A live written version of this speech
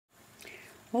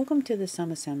Welcome to the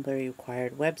SumAssembler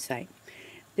Required website.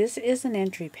 This is an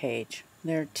entry page.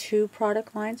 There are two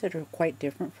product lines that are quite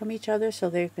different from each other, so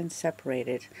they've been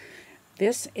separated.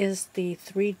 This is the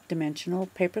three-dimensional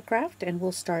paper craft, and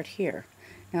we'll start here.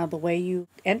 Now the way you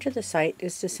enter the site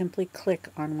is to simply click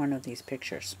on one of these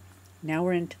pictures. Now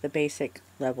we're into the basic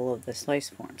level of the slice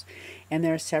forms, and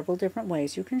there are several different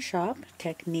ways you can shop: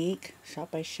 technique,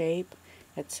 shop by shape,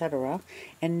 etc.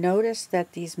 And notice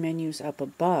that these menus up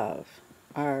above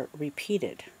are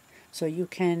repeated. So you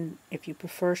can, if you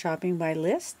prefer shopping by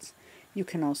lists, you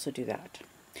can also do that.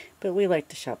 But we like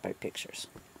to shop by pictures.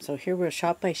 So here we're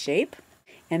shop by shape,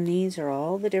 and these are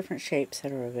all the different shapes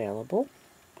that are available.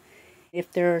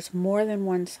 If there's more than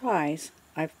one size,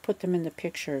 I've put them in the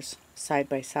pictures side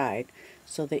by side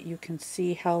so that you can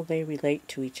see how they relate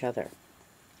to each other.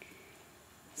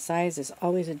 Size is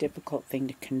always a difficult thing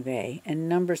to convey, and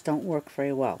numbers don't work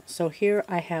very well. So here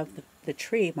I have the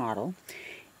tree model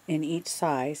in each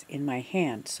size in my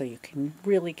hand, so you can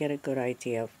really get a good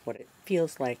idea of what it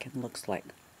feels like and looks like.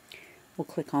 We'll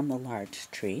click on the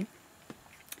large tree.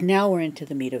 Now we're into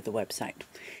the meat of the website.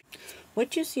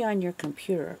 What you see on your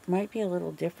computer might be a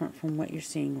little different from what you're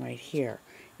seeing right here.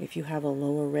 If you have a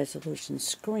lower resolution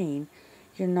screen,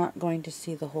 you're not going to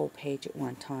see the whole page at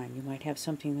one time. You might have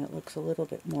something that looks a little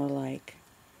bit more like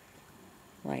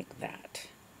that.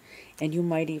 And you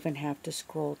might even have to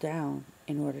scroll down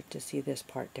in order to see this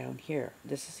part down here.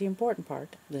 This is the important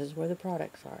part. This is where the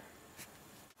products are.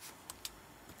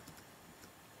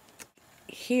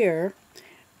 Here,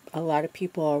 a lot of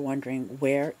people are wondering,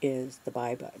 where is the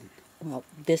buy button? Well,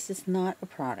 this is not a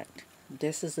product.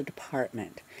 This is a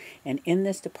department. And in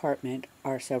this department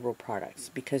are several products,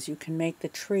 because you can make the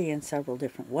tree in several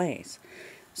different ways.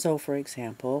 So for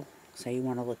example, say you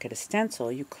want to look at a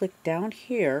stencil, you click down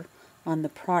here on the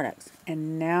products,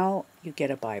 and now you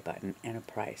get a buy button and a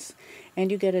price.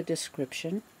 And you get a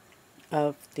description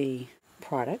of the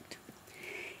product.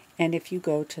 And if you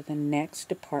go to the next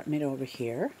department over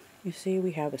here, you see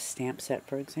we have a stamp set,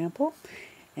 for example,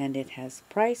 and it has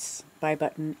price, buy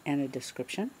button, and a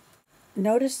description.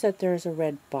 Notice that there's a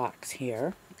red box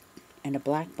here, and a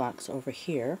black box over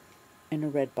here, and a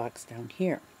red box down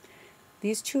here.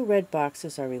 These two red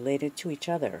boxes are related to each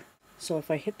other. So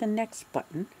if I hit the next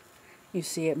button, you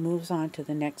see it moves on to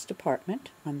the next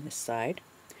department on this side.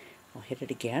 I'll hit it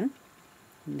again,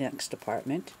 next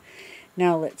department.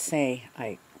 Now let's say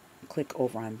I click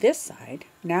over on this side.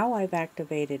 Now I've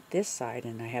activated this side,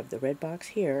 and I have the red box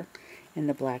here and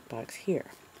the black box here.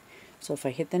 So if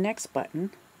I hit the next button,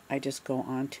 I just go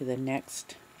on to the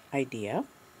next idea.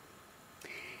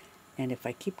 And if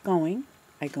I keep going,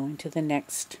 I go into the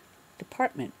next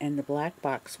department, and the black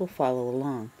box will follow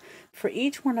along. For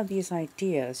each one of these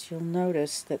ideas, you'll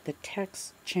notice that the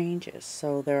text changes,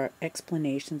 so there are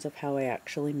explanations of how I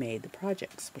actually made the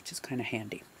projects, which is kind of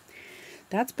handy.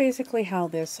 That's basically how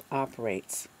this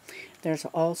operates. There's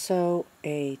also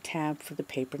a tab for the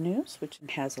paper news, which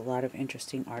has a lot of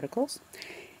interesting articles.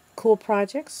 Cool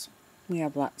projects, we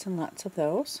have lots and lots of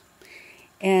those.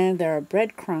 And there are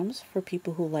breadcrumbs for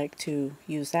people who like to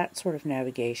use that sort of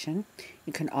navigation.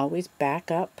 You can always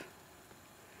back up.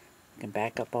 You can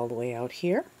back up all the way out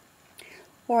here.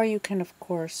 Or you can, of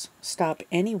course, stop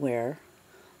anywhere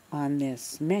on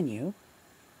this menu,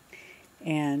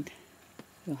 and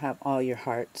you'll have all your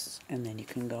hearts, and then you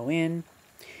can go in,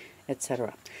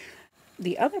 etc.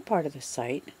 The other part of the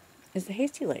site is the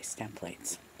Hasty Lace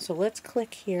templates. So let's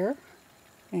click here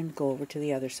and go over to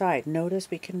the other side. Notice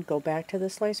we can go back to the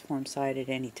slice form side at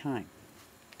any time.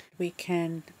 We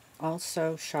can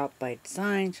also shop by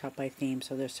design, shop by theme,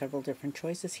 so there's several different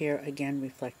choices here, again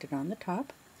reflected on the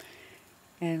top.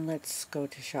 And let's go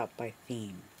to shop by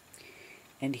theme.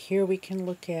 And here we can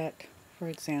look at, for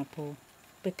example,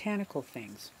 botanical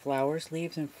things, flowers,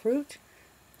 leaves, and fruit.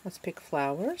 Let's pick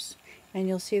flowers, and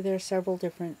you'll see there are several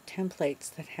different templates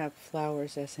that have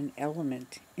flowers as an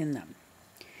element in them.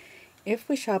 If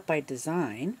we shop by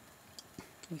design,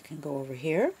 we can go over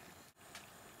here,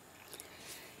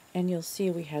 and you'll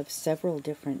see we have several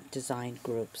different design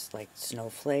groups like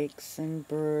snowflakes and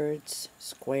birds,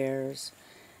 squares,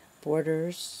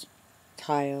 borders,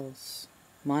 tiles,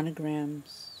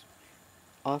 monograms,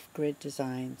 off-grid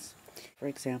designs. For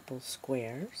example,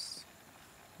 squares.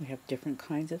 We have different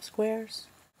kinds of squares.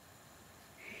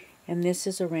 And this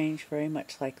is arranged very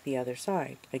much like the other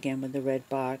side. Again, with the red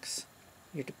box,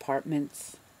 your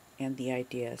departments, and the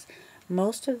ideas.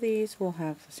 Most of these will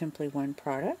have simply one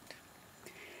product,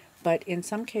 but in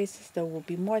some cases there will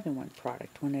be more than one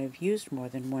product when I've used more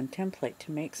than one template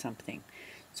to make something.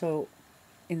 So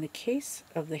In the case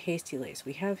of the Hasty Lace,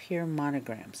 we have here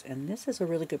monograms, and this is a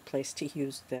really good place to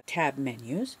use the tab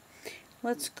menus.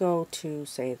 Let's go to,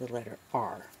 say, the letter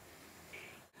R.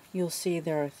 You'll see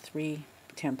there are 3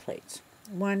 templates.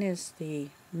 One is the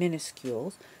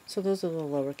minuscules, so those are the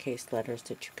lowercase letters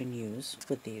that you can use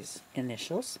with these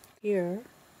initials. Here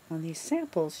on these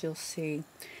samples, you'll see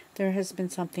there has been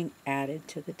something added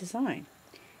to the design,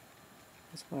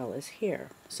 as well as here.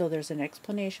 So there's an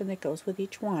explanation that goes with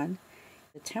each one.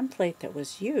 The template that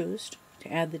was used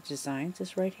to add the designs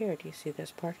is right here. Do you see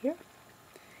this part here?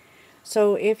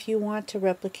 So if you want to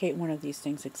replicate one of these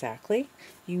things exactly,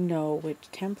 you know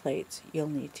which templates you'll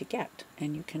need to get,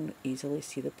 and you can easily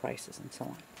see the prices and so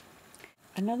on.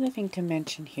 Another thing to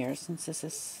mention here, since this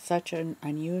is such an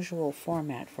unusual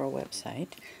format for a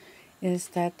website, is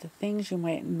that the things you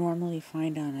might normally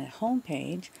find on a home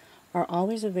page are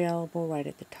always available right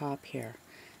at the top here.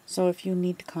 So if you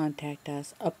need to contact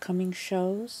us, upcoming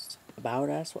shows, about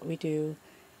us, what we do,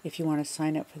 if you want to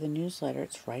sign up for the newsletter,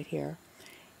 it's right here.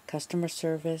 Customer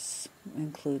service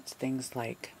includes things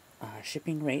like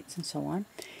shipping rates and so on.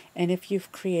 And if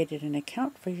you've created an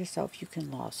account for yourself, you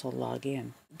can also log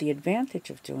in. The advantage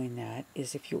of doing that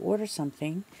is if you order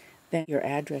something, then your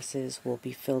addresses will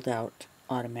be filled out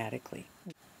automatically.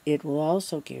 It will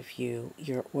also give you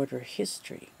your order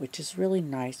history, which is really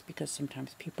nice because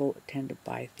sometimes people tend to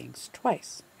buy things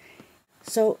twice.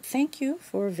 So thank you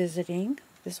for visiting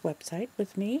this website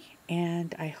with me,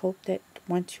 and I hope that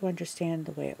once you understand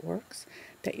the way it works,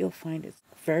 that you'll find it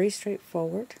very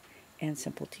straightforward and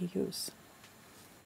simple to use.